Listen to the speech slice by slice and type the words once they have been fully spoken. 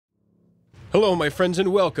Hello my friends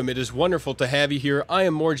and welcome. It is wonderful to have you here. I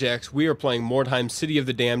am Morjax. We are playing Mordheim, City of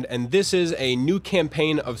the Damned, and this is a new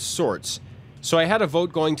campaign of sorts. So I had a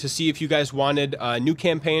vote going to see if you guys wanted a new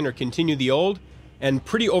campaign or continue the old, and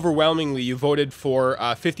pretty overwhelmingly you voted for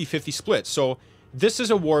 50-50 split. So this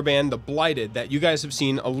is a warband, the Blighted, that you guys have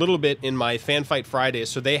seen a little bit in my Fanfight Fridays.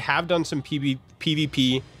 So they have done some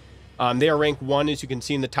PvP. They are rank 1, as you can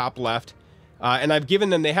see in the top left. And I've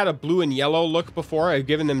given them, they had a blue and yellow look before. I've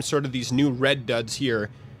given them sort of these new red duds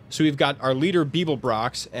here. So we've got our leader,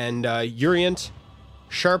 Beeblebrox, and Urient,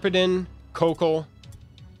 Sharpedin, Kokol,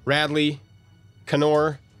 Radley,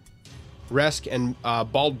 Canor, Resk, and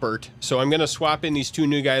Baldbert. So I'm going to swap in these two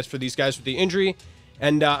new guys for these guys with the injury.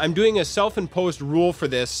 And I'm doing a self-imposed rule for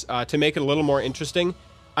this to make it a little more interesting.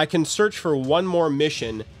 I can search for one more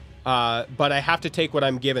mission, but I have to take what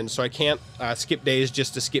I'm given. So I can't skip days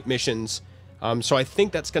just to skip missions. So I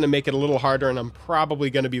think that's going to make it a little harder, and I'm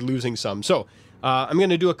probably going to be losing some. So I'm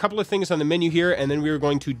going to do a couple of things on the menu here, and then we're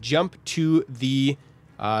going to jump to the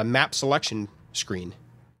map selection screen.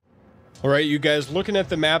 All right, you guys, looking at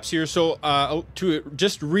the maps here. So to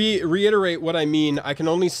just reiterate what I mean, I can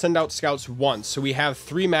only send out scouts once. So we have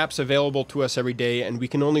 3 maps available to us every day, and we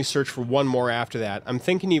can only search for one more after that. I'm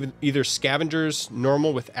thinking either Scavengers,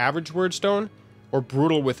 normal with average wordstone, or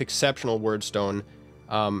brutal with exceptional wordstone.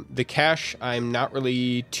 The cache, I'm not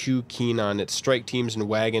really too keen on. It's strike teams and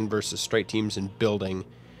wagon versus strike teams and building.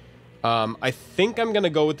 I think I'm gonna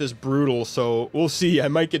go with this brutal, so we'll see. I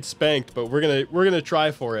might get spanked, but we're gonna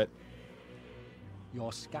try for it.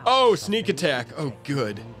 Oh, sneak attack! Oh,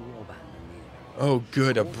 good. Oh,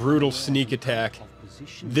 good. A brutal sneak attack.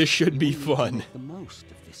 This should be fun.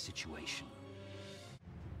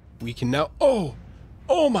 We can now. Oh,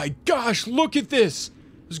 oh my gosh! Look at this.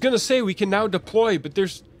 I was gonna say we can now deploy, but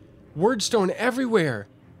there's wordstone everywhere.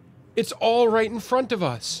 It's all right in front of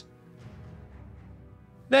us.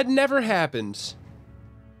 That never happens.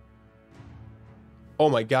 Oh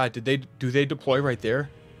my god, do they deploy right there?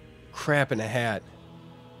 Crap in a hat.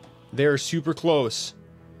 They're super close.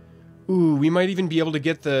 Ooh, we might even be able to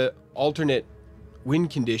get the alternate wind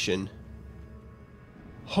condition.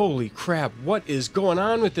 Holy crap, what is going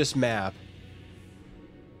on with this map?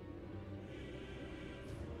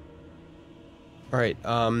 Alright,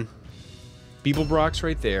 Beeblebrox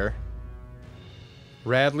right there.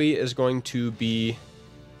 Radley is going to be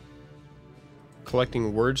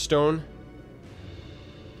collecting wordstone.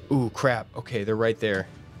 Ooh, crap. Okay, they're right there.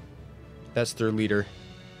 That's their leader.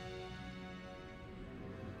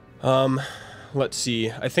 Let's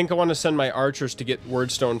see. I think I want to send my archers to get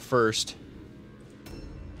wordstone first.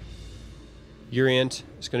 Urient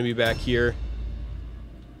is going to be back here.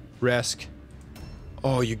 Resk.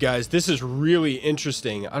 Oh, you guys, this is really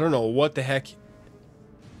interesting. I don't know what the heck.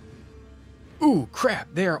 Ooh, crap.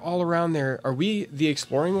 They are all around there. Are we the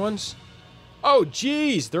exploring ones? Oh,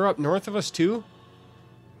 geez. They're up north of us, too?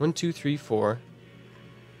 1, 2, 3, 4,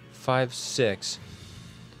 5, 6.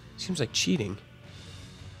 Seems like cheating.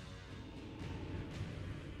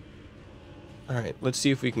 Alright, let's see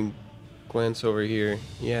if we can glance over here.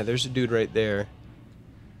 Yeah, there's a dude right there.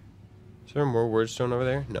 Is there more wordstone over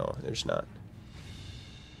there? No, there's not.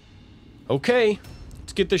 Okay,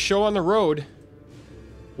 let's get this show on the road.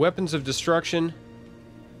 Weapons of Destruction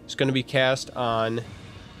is going to be cast on...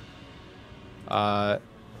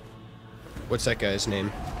 what's that guy's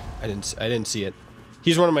name? I didn't see it.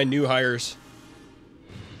 He's one of my new hires.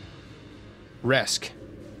 Resk.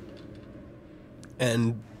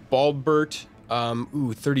 And Baldbert,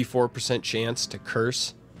 ooh, 34% chance to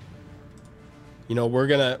curse. You know, we're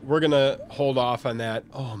gonna hold off on that.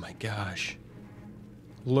 Oh my gosh.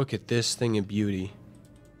 Look at this thing of beauty.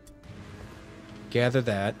 Gather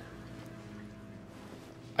that.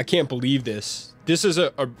 I can't believe this. This is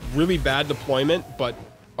a really bad deployment, but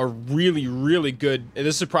a really, really good...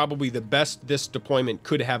 This is probably the best this deployment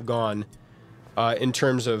could have gone in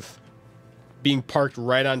terms of being parked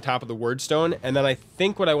right on top of the wordstone. And then I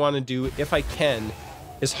think what I want to do, if I can,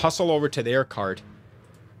 is hustle over to their cart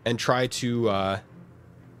and try to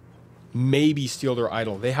maybe steal their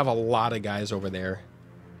idol. They have a lot of guys over there.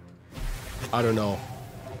 I don't know.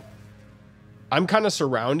 I'm kind of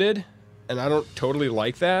surrounded, and I don't totally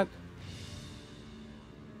like that.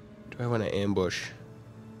 Do I want to ambush?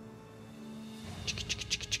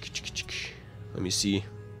 Let me see.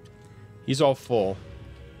 He's all full.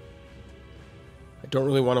 I don't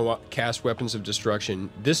really want to cast Weapons of Destruction.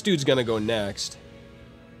 This dude's going to go next.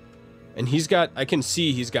 And he's got... I can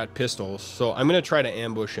see he's got pistols, so I'm going to try to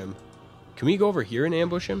ambush him. Can we go over here and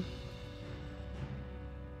ambush him?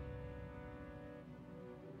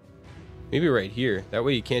 Maybe right here. That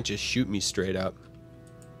way you can't just shoot me straight up.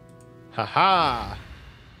 Haha!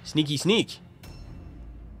 Sneaky sneak.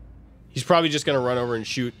 He's probably just gonna run over and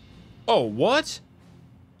shoot. Oh, what?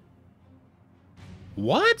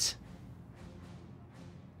 What?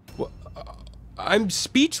 I'm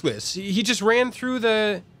speechless. He just ran through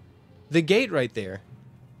the gate right there.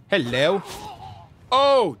 Hello.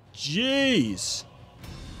 Oh, jeez.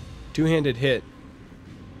 Two-handed hit.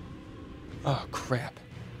 Oh, crap.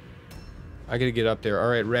 I gotta get up there. All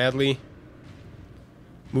right, Radley.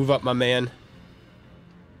 Move up, my man.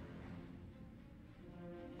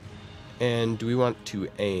 And do we want to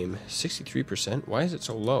aim? 63%? Why is it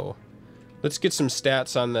so low? Let's get some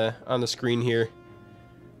stats on the screen here.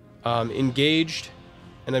 Engaged,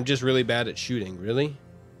 and I'm just really bad at shooting. Really?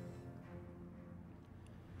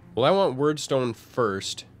 Well, I want Wordstone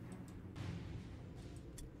first.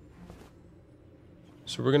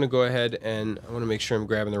 So we're gonna go ahead and I want to make sure I'm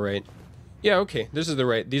grabbing the right. Yeah, okay. This is the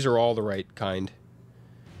right. These are all the right kind.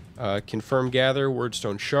 Confirm gather,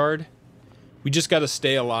 Wordstone shard. We just got to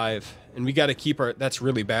stay alive, and we got to keep our. That's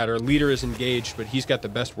really bad. Our leader is engaged, but he's got the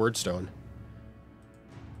best Wordstone.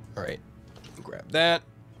 All right, grab that.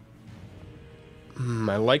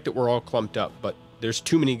 I like that we're all clumped up, but there's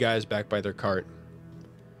too many guys back by their cart.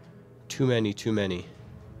 Too many, too many.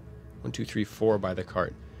 1, 2, 3, 4 by the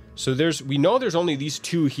cart. So we know there's only these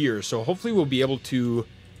two here, so hopefully we'll be able to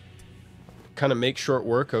kind of make short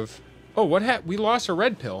work of... Oh, what we lost a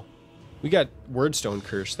red pill. We got Wordstone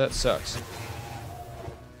curse. That sucks.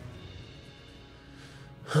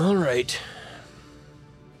 All right.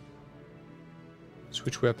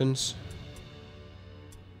 Switch weapons.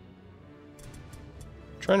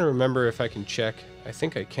 Trying to remember if I can check. I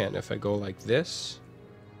think I can if I go like this.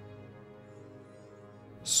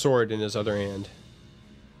 Sword in his other hand.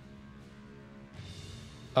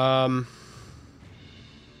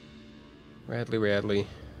 Radley.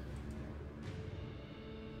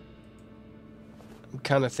 I'm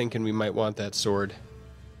kind of thinking we might want that sword.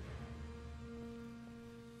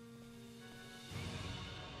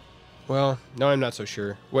 Well, no, I'm not so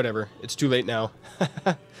sure. Whatever. It's too late now.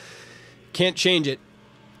 Can't change it.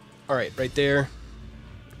 Alright, right there.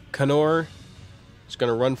 Canor is going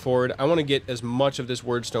to run forward. I want to get as much of this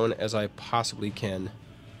Wordstone as I possibly can.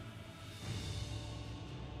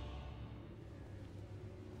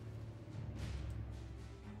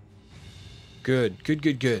 Good.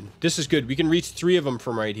 This is good. We can reach 3 of them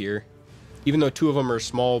from right here. Even though 2 of them are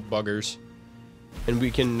small buggers. And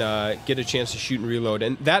we can get a chance to shoot and reload.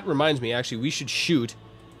 And that reminds me, actually, we should shoot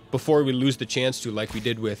before we lose the chance to, like we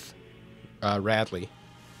did with Radley.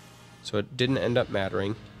 So it didn't end up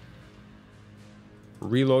mattering.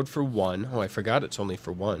 Reload for 1. Oh, I forgot it's only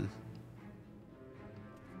for 1.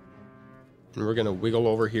 And we're going to wiggle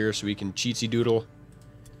over here so we can cheatsy doodle.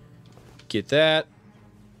 Get that.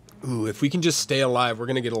 Ooh, if we can just stay alive, we're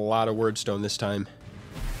going to get a lot of Wordstone this time.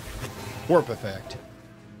 Warp effect.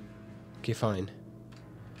 Okay, fine.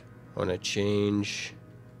 I want to change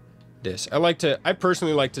this. I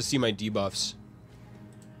personally like to see my debuffs.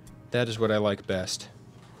 That is what I like best.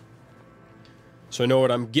 So I know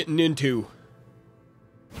what I'm getting into.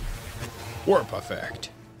 Warp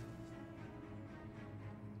effect.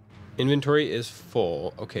 Inventory is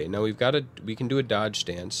full. Okay, now we can do a dodge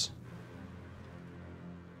stance.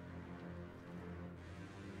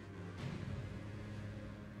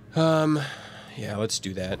 Yeah, let's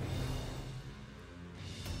do that.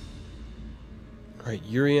 Alright,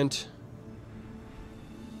 Urient.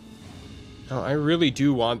 Now, I really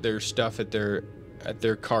do want their stuff at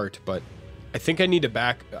their cart, but I think I need to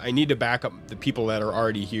back up the people that are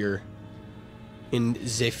already here in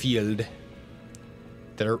the field,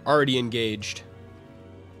 that are already engaged.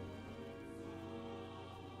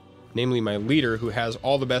 Namely my leader, who has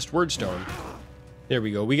all the best Wordstone. There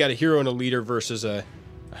we go. We got a hero and a leader versus a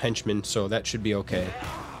henchman, so that should be okay.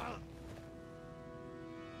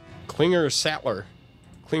 Klinger Sattler.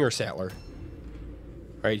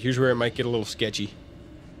 Alright, here's where it might get a little sketchy.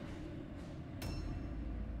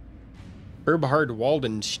 Erbhard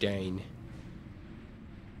Waldenstein.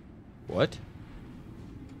 What?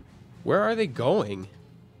 Where are they going?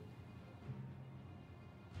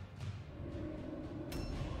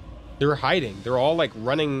 They're hiding. They're all like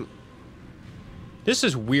running. This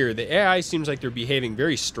is weird. The AI seems like they're behaving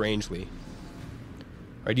very strangely.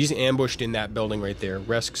 Alright, he's ambushed in that building right there.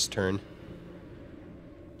 Resk's turn.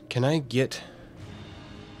 Can I get...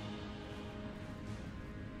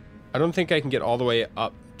 I don't think I can get all the way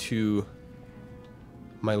up to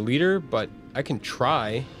my leader, but I can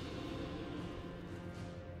try.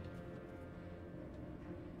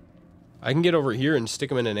 I can get over here and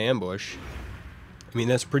stick him in an ambush. I mean,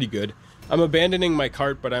 that's pretty good. I'm abandoning my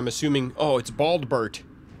cart, but I'm assuming... Oh, it's Baldbert.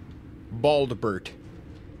 Baldbert.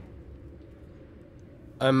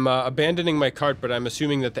 I'm abandoning my cart, but I'm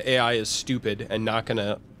assuming that the AI is stupid and not going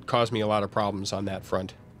to cause me a lot of problems on that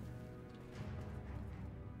front.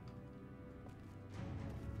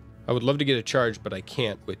 I would love to get a charge, but I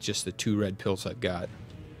can't with just the 2 red pills I've got.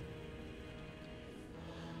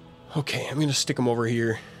 Okay, I'm going to stick them over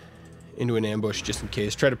here into an ambush just in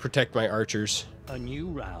case. Try to protect my archers. A new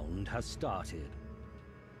round has started.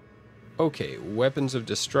 Okay, weapons of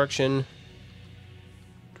destruction.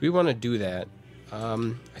 Do we want to do that?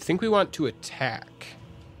 I think we want to attack.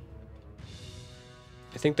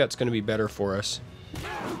 I think that's going to be better for us.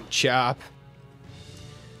 Chop.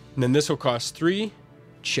 And then this will cost 3.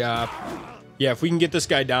 Chop. Yeah, if we can get this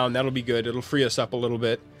guy down, that'll be good. It'll free us up a little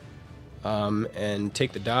bit. And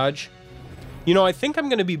take the dodge. You know, I think I'm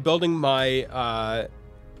going to be building my,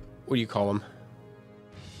 what do you call them?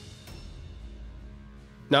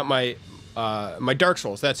 Not my, my Dark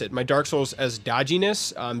Souls, that's it. My Dark Souls as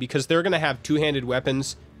dodginess, because they're going to have 2-handed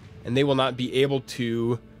weapons, and they will not be able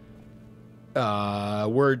to,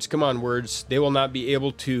 words, come on, words. They will not be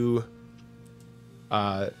able to,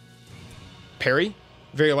 parry,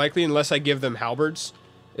 very likely, unless I give them halberds.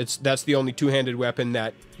 That's the only 2-handed weapon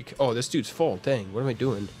that you can, oh, this dude's full. Dang, what am I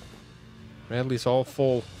doing? Radley's all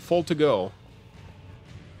full to go.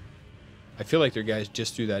 I feel like their guys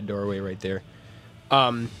just through that doorway right there.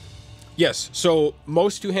 Yes, so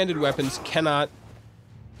most 2-handed weapons cannot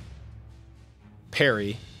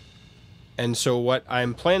parry. And so what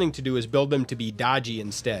I'm planning to do is build them to be dodgy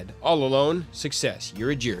instead. All alone, success.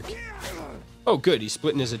 You're a jerk. Oh, good, he's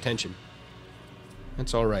splitting his attention.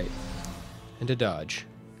 That's all right. And a dodge.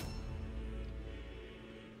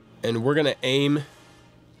 And we're gonna aim.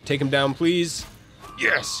 Take him down, please.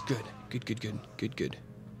 Yes, good. Good.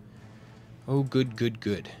 Oh,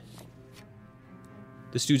 good.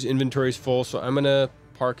 This dude's inventory is full, so I'm gonna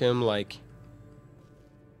park him, like,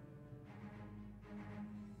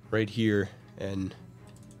 right here, and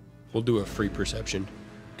we'll do a free perception.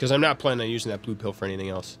 Because I'm not planning on using that blue pill for anything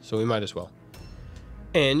else, so we might as well.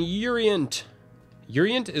 And Urient.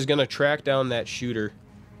 Urient is gonna track down that shooter.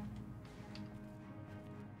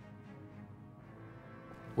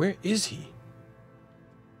 Where is he?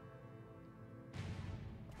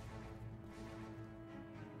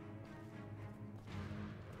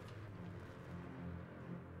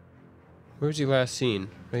 Where was he last seen?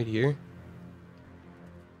 Right here?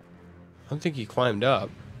 I don't think he climbed up.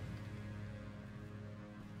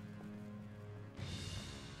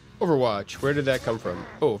 Overwatch. Where did that come from?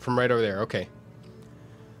 Oh, from right over there. Okay.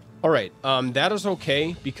 Alright. That is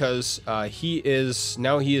okay because he is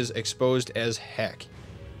exposed as heck.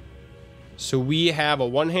 So we have a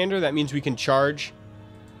one-hander. That means we can charge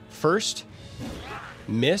first,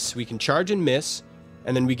 miss. We can charge and miss,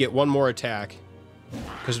 and then we get one more attack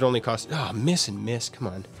because it only costs... Oh, miss and miss. Come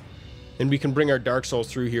on. And we can bring our Dark Souls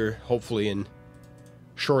through here, hopefully, and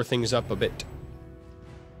shore things up a bit.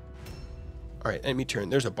 All right, enemy turn.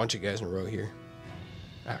 There's a bunch of guys in a row here.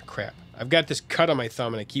 Ah, crap. I've got this cut on my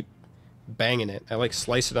thumb, and I keep banging it. I, like,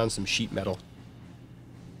 slice it on some sheet metal.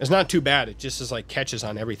 It's not too bad. It just is like catches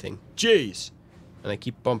on everything. Jeez. And I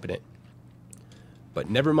keep bumping it. But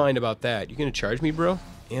never mind about that. You gonna charge me, bro?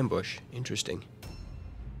 Ambush. Interesting.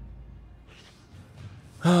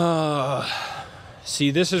 See,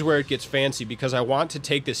 this is where it gets fancy because I want to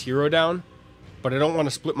take this hero down, but I don't want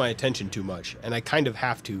to split my attention too much. And I kind of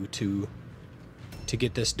have to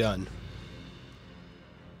get this done.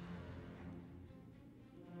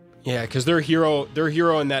 Yeah, because their hero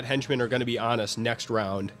and that henchman are going to be on us next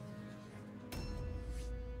round.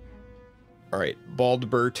 All right,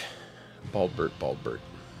 Baldbert.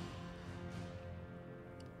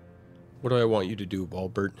 What do I want you to do,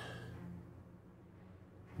 Baldbert?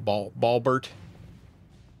 Baldbert.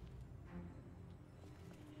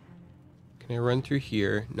 Can I run through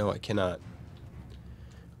here? No, I cannot.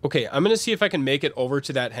 Okay, I'm going to see if I can make it over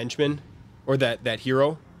to that henchman, or that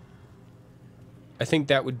hero. I think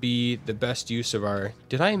that would be the best use of our...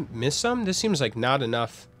 Did I miss some? This seems like not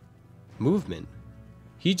enough movement.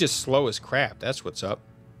 He's just slow as crap. That's what's up.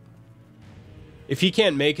 If he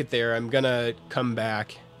can't make it there, I'm going to come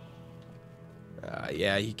back.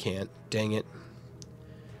 Yeah, he can't. Dang it.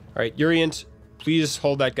 All right, Urient, please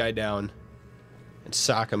hold that guy down and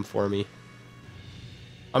sock him for me.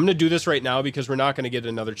 I'm going to do this right now because we're not going to get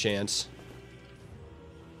another chance.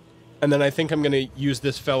 And then I think I'm going to use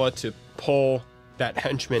this fella to pull that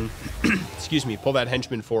henchman, excuse me, pull that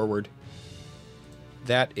henchman forward.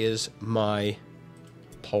 That is my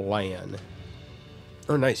plan.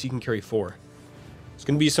 Oh, nice, you can carry 4. It's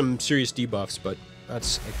going to be some serious debuffs, but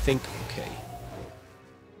that's, I think, okay.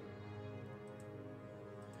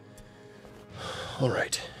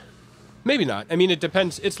 Alright. Maybe not. I mean, it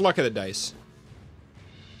depends. It's luck of the dice.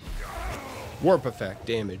 Warp effect,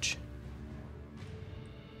 damage.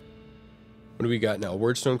 What do we got now?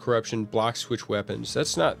 Wordstone corruption, block switch weapons.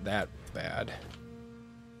 That's not that bad.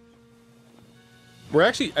 We're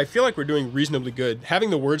actually, I feel like we're doing reasonably good.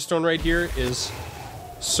 Having the wordstone right here is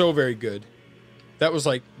so very good. That was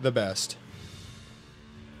like the best.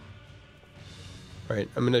 Alright,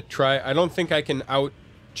 I'm gonna try. I don't think I can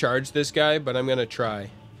out-charge this guy, but I'm gonna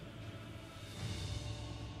try.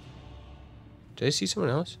 Did I see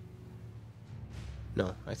someone else?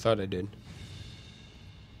 No, I thought I did.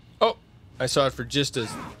 Oh! I saw it for just a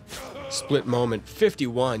split moment.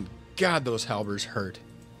 51. God, those halberds hurt.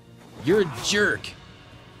 You're a jerk.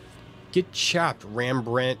 Get chopped,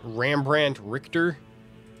 Rembrandt Richter.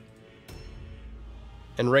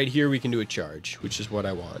 And right here we can do a charge, which is what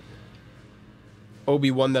I want.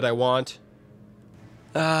 Obi-Wan that I want.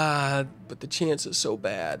 Ah, but the chance is so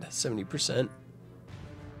bad. 70%.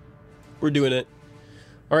 We're doing it.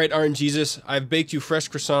 Alright, RNGesus, I've baked you fresh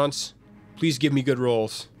croissants. Please give me good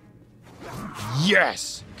rolls.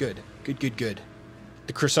 Yes! Good. Good, good, good.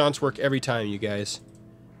 The croissants work every time, you guys.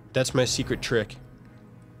 That's my secret trick.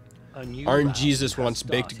 RNGesus wants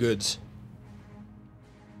baked goods.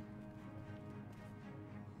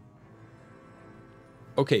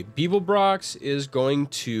 Okay, Beeblebrox is going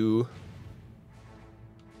to...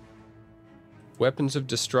 Weapons of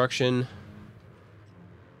Destruction.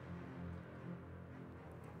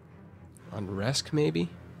 On Resk, maybe?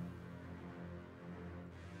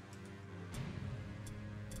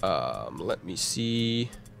 Let me see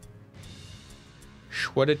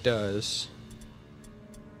what it does.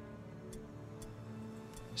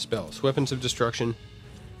 Spells. Weapons of Destruction.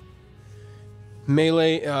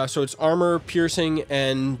 Melee, so it's armor, piercing,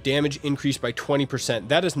 and damage increased by 20%.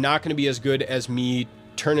 That is not going to be as good as me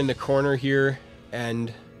turning the corner here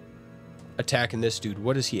and attacking this dude.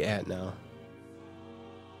 What is he at now?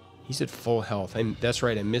 He's at full health. That's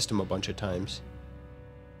right, I missed him a bunch of times.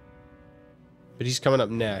 But he's coming up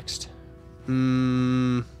next.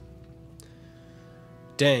 Dang,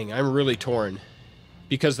 I'm really torn.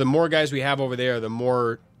 Because the more guys we have over there, the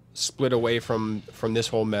more split away from this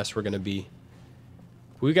whole mess we're going to be.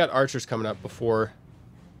 We got archers coming up before.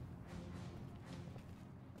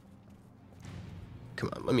 Come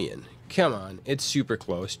on, let me in. Come on, it's super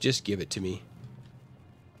close. Just give it to me.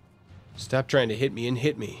 Stop trying to hit me and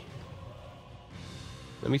hit me.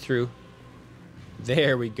 Let me through.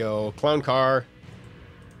 There we go. Clown car.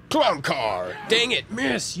 Clown car! Dang it,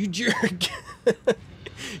 miss, you jerk!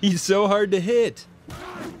 He's so hard to hit.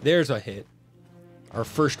 There's a hit. Our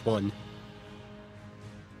first one.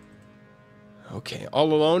 Okay,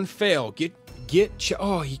 all alone, fail.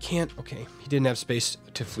 Oh, he can't. Okay, he didn't have space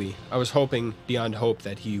to flee. I was hoping beyond hope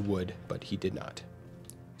that he would, but he did not.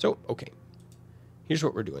 So, okay. Here's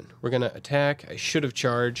what we're doing. We're gonna attack. I should have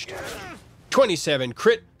charged. 27,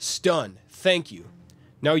 crit, stun. Thank you.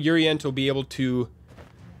 Now Urient will be able to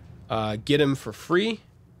get him for free.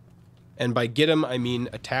 And by get him, I mean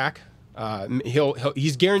attack.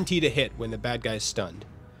 He's guaranteed a hit when the bad guy's stunned.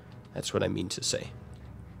 That's what I mean to say.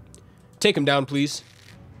 Take him down, please.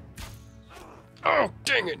 Oh,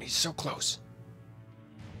 dang it. He's so close.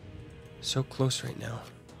 So close right now.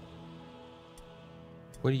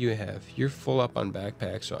 What do you have? You're full up on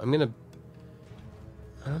backpack, so I'm gonna...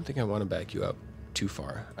 I don't think I want to back you up too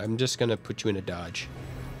far. I'm just gonna put you in a dodge.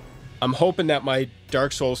 I'm hoping that my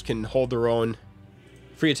Dark Souls can hold their own.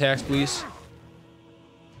 Free attacks, please.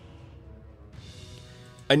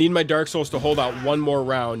 I need my Dark Souls to hold out one more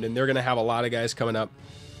round, and they're gonna have a lot of guys coming up.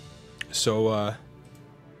 So,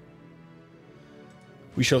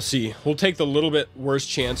 we shall see. We'll take the little bit worse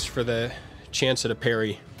chance for the chance at a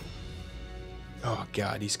parry. Oh,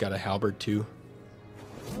 God, he's got a halberd, too.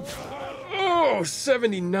 Oh,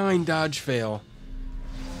 79 dodge fail.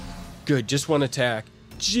 Good, just one attack.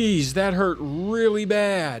 Jeez, that hurt really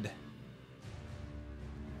bad.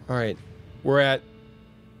 Alright, we're at...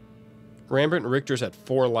 Rembrandt Richter's at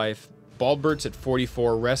 4 life. Baldbert's at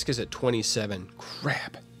 44. Resk is at 27.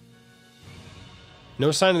 Crap.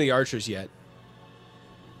 No sign of the archers yet.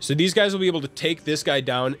 So these guys will be able to take this guy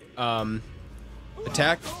down.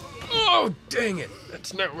 Attack. Oh, dang it.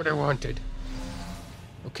 That's not what I wanted.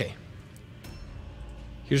 Okay.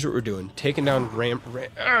 Here's what we're doing. Taking down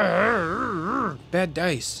bad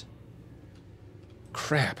dice.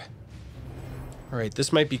 Crap. Alright,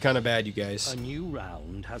 this might be kind of bad, you guys. A new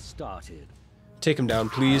round has started. Take him down,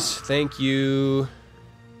 please. Thank you.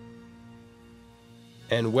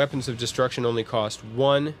 And weapons of destruction only cost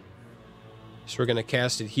 1. So we're going to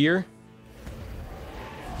cast it here.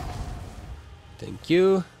 Thank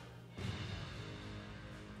you.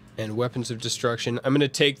 And weapons of destruction. I'm going to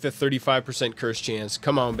take the 35% curse chance.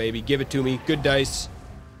 Come on, baby. Give it to me. Good dice.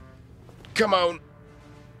 Come on.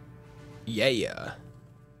 Yeah.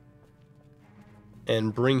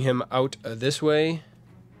 And bring him out this way.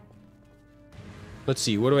 Let's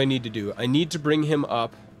see. What do I need to do? I need to bring him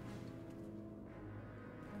up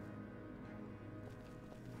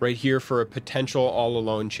right here for a potential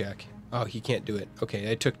all-alone check. Oh, he can't do it.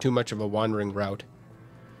 Okay, I took too much of a wandering route.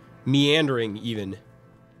 Meandering, even.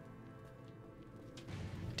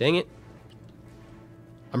 Dang it.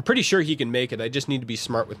 I'm pretty sure he can make it. I just need to be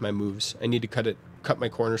smart with my moves. I need to cut my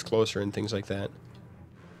corners closer and things like that.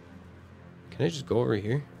 Can I just go over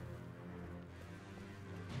here?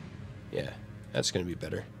 Yeah, that's going to be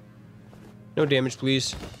better. No damage,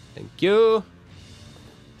 please. Thank you.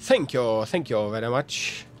 Thank you. Thank you very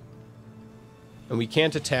much. And we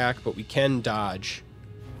can't attack, but we can dodge.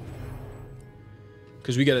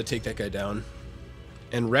 Because we got to take that guy down.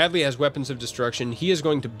 And Radley has weapons of destruction. He is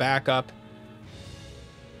going to back up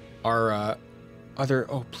our other...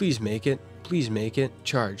 Oh, please make it. Please make it.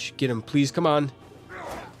 Charge. Get him, please. Come on.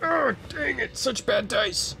 Oh, dang it. Such bad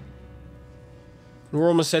dice. We're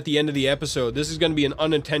almost at the end of the episode. This is going to be an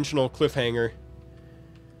unintentional cliffhanger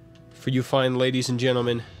for you fine ladies and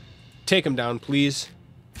gentlemen. Take him down, please.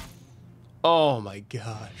 Oh my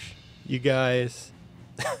gosh. You guys.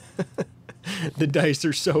 The dice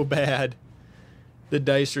are so bad. The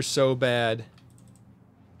dice are so bad.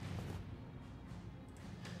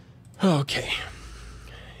 Okay.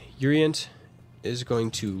 Urient is going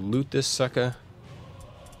to loot this sucker.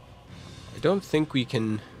 I don't think we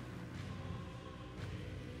can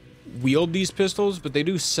wield these pistols, but they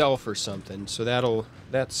do sell for something, so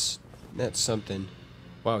that's something.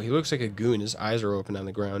 Wow, he looks like a goon. His eyes are open on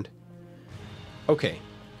the ground. Okay.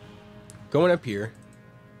 Going up here.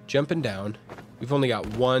 Jumping down. We've only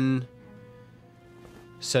got one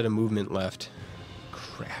set of movement left.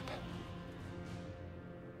 Crap.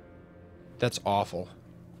 That's awful.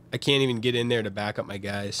 I can't even get in there to back up my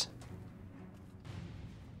guys.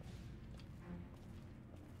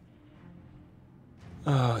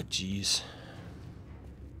 Oh, jeez.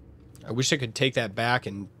 I wish I could take that back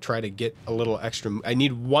and try to get a little extra... I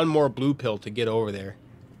need one more blue pill to get over there.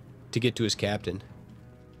 To get to his captain.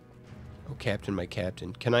 Oh, captain, my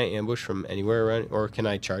captain. Can I ambush from anywhere around? Or can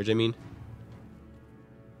I charge, I mean?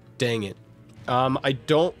 Dang it. I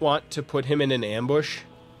don't want to put him in an ambush.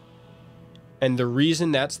 And the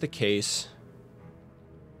reason that's the case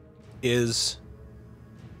is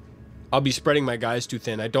I'll be spreading my guys too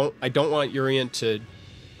thin. I don't want Urient to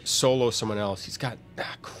solo someone else. He's got...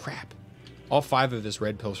 Ah, crap. All 5 of his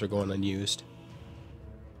red pills are going unused.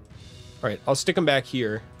 Alright, I'll stick him back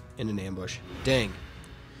here in an ambush. Dang.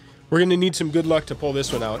 We're going to need some good luck to pull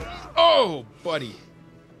this one out. Oh, buddy.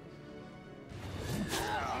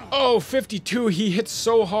 Oh, 52. He hits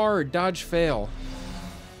so hard. Dodge fail.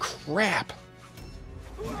 Crap.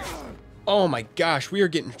 Oh my gosh, we are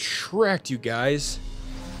getting shreked, you guys.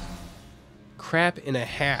 Crap in a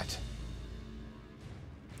hat.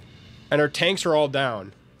 And our tanks are all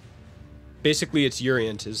down. Basically, it's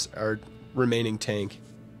Urient is our remaining tank.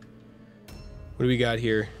 What do we got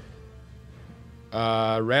here?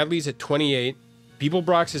 Radley's at 28.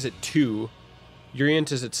 Beeblebrox is at 2.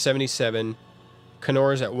 Urient is at 77.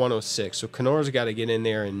 Connor's at 106. So Connor's got to get in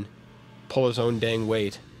there and pull his own dang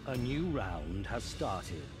weight. A new round has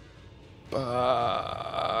started. What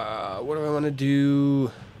do I want to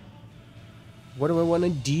do? What do I want to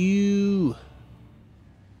do?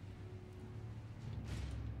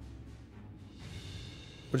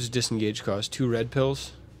 What does disengage cost? 2 red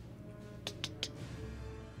pills?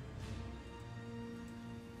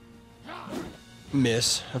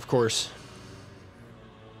 Miss, of course.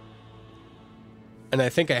 And I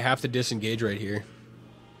think I have to disengage right here.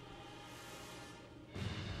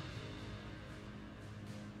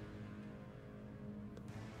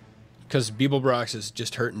 Because Beeblebrox is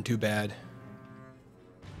just hurting too bad.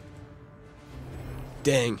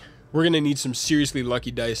 Dang. We're going to need some seriously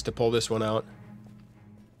lucky dice to pull this one out.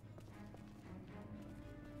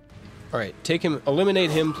 Alright, take him,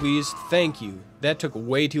 eliminate him, please. Thank you. That took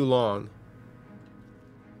way too long.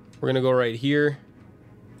 We're going to go right here.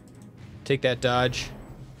 Take that dodge.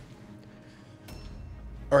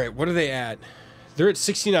 Alright, what are they at? They're at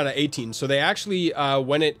 16 out of 18, so they actually,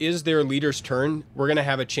 when it is their leader's turn, we're going to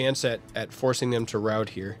have a chance at forcing them to rout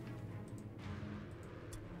here.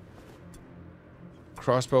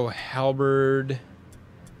 Crossbow, halberd.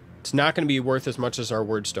 It's not going to be worth as much as our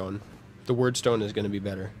wordstone. The wordstone is going to be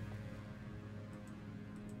better.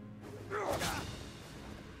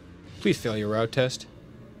 Please fail your route test.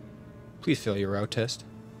 Please fail your route test.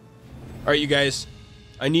 Alright, you guys.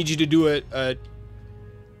 I need you to do a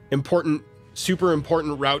important, super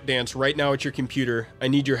important route dance right now at your computer. I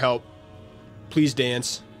need your help. Please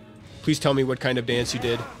dance. Please tell me what kind of dance you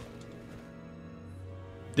did.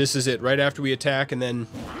 This is it, right after we attack, and then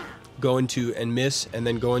go into and miss, and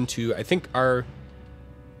then go into, I think our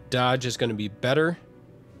dodge is going to be better.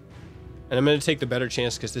 And I'm going to take the better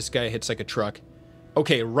chance because this guy hits like a truck.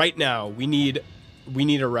 Okay, right now, we need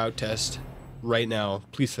a route test. Right now.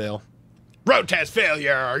 Please fail. Route test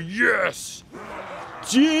failure! Yes!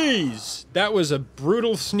 Jeez! That was a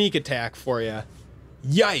brutal sneak attack for you.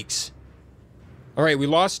 Yikes! Alright, we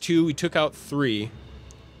lost 2. We took out 3.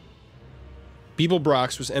 Beeble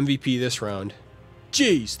Brox was MVP this round.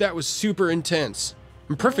 Jeez, that was super intense.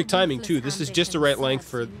 And perfect timing, too. This is just the right length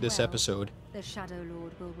for this episode. The Shadow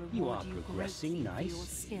Lord will reward You are you progressing greatly for your nice.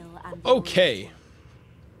 skill and Okay.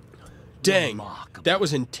 Dang, Remarkable. that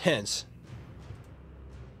was intense.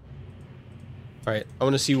 Alright, I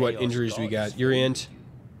want to see what Chaos injuries we gods got. You're in.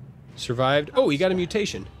 Survived. Oh, he got a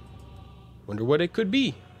mutation. Wonder what it could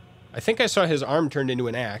be. I think I saw his arm turned into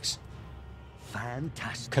an axe.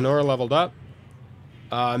 Fantastic. Kenora leveled up.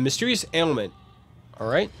 Mysterious ailment.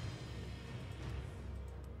 Alright.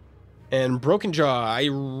 And Broken Jaw, I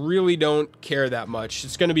really don't care that much.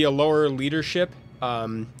 It's going to be a lower leadership.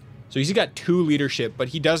 So he's got 2 leadership, but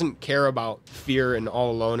he doesn't care about fear and all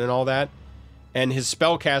alone and all that. And his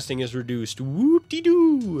spell casting is reduced.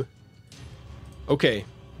 Whoop-de-doo! Okay.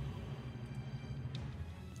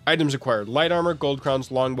 Items acquired. Light armor, gold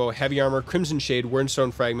crowns, longbow, heavy armor, crimson shade,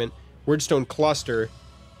 wordstone fragment, wordstone cluster,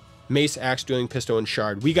 mace, axe, dueling pistol, and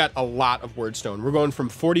shard. We got a lot of wordstone. We're going from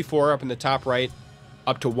 44 up in the top right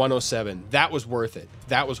up to 107. That was worth it.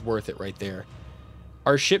 That was worth it right there.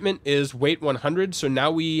 Our shipment is weight 100, so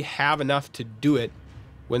now we have enough to do it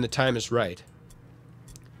when the time is right.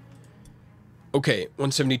 Okay,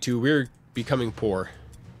 172. We're becoming poor.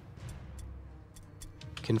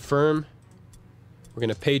 Confirm. We're going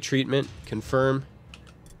to pay treatment. Confirm.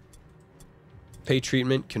 Pay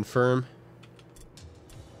treatment. Confirm.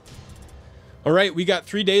 All right, we got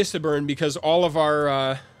 3 days to burn because all of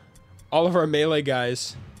our melee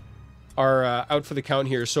guys are out for the count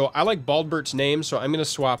here. So I like Baldbert's name, so I'm going to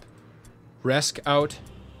swap Resk out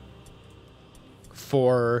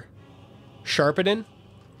for Sharpeden,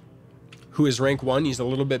 who is rank 1. He's a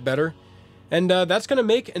little bit better. And that's going to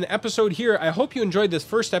make an episode here. I hope you enjoyed this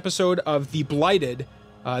first episode of the Blighted,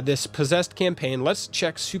 this possessed campaign. Let's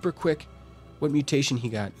check super quick what mutation he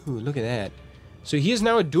got. Ooh, look at that. So he is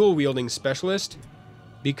now a dual-wielding specialist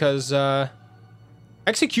because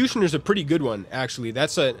Executioner's a pretty good one, actually.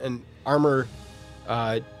 That's an armor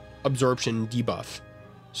absorption debuff.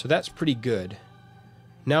 So that's pretty good.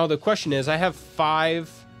 Now the question is, I have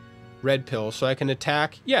 5 red pills, so I can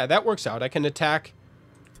attack. Yeah, that works out. I can attack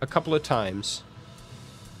a couple of times.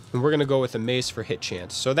 And we're going to go with a mace for hit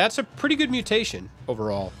chance. So that's a pretty good mutation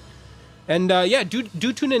overall. And yeah, do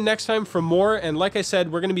tune in next time for more. And like I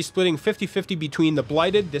said, we're going to be splitting 50-50 between the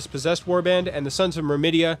Blighted, this possessed warband, and the Sons of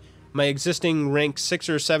Myrmidia, my existing rank 6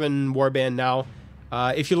 or 7 warband now.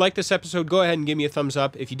 If you like this episode, go ahead and give me a thumbs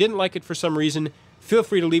up. If you didn't like it for some reason, feel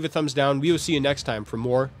free to leave a thumbs down. We will see you next time for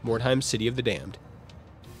more Mordheim, City of the Damned.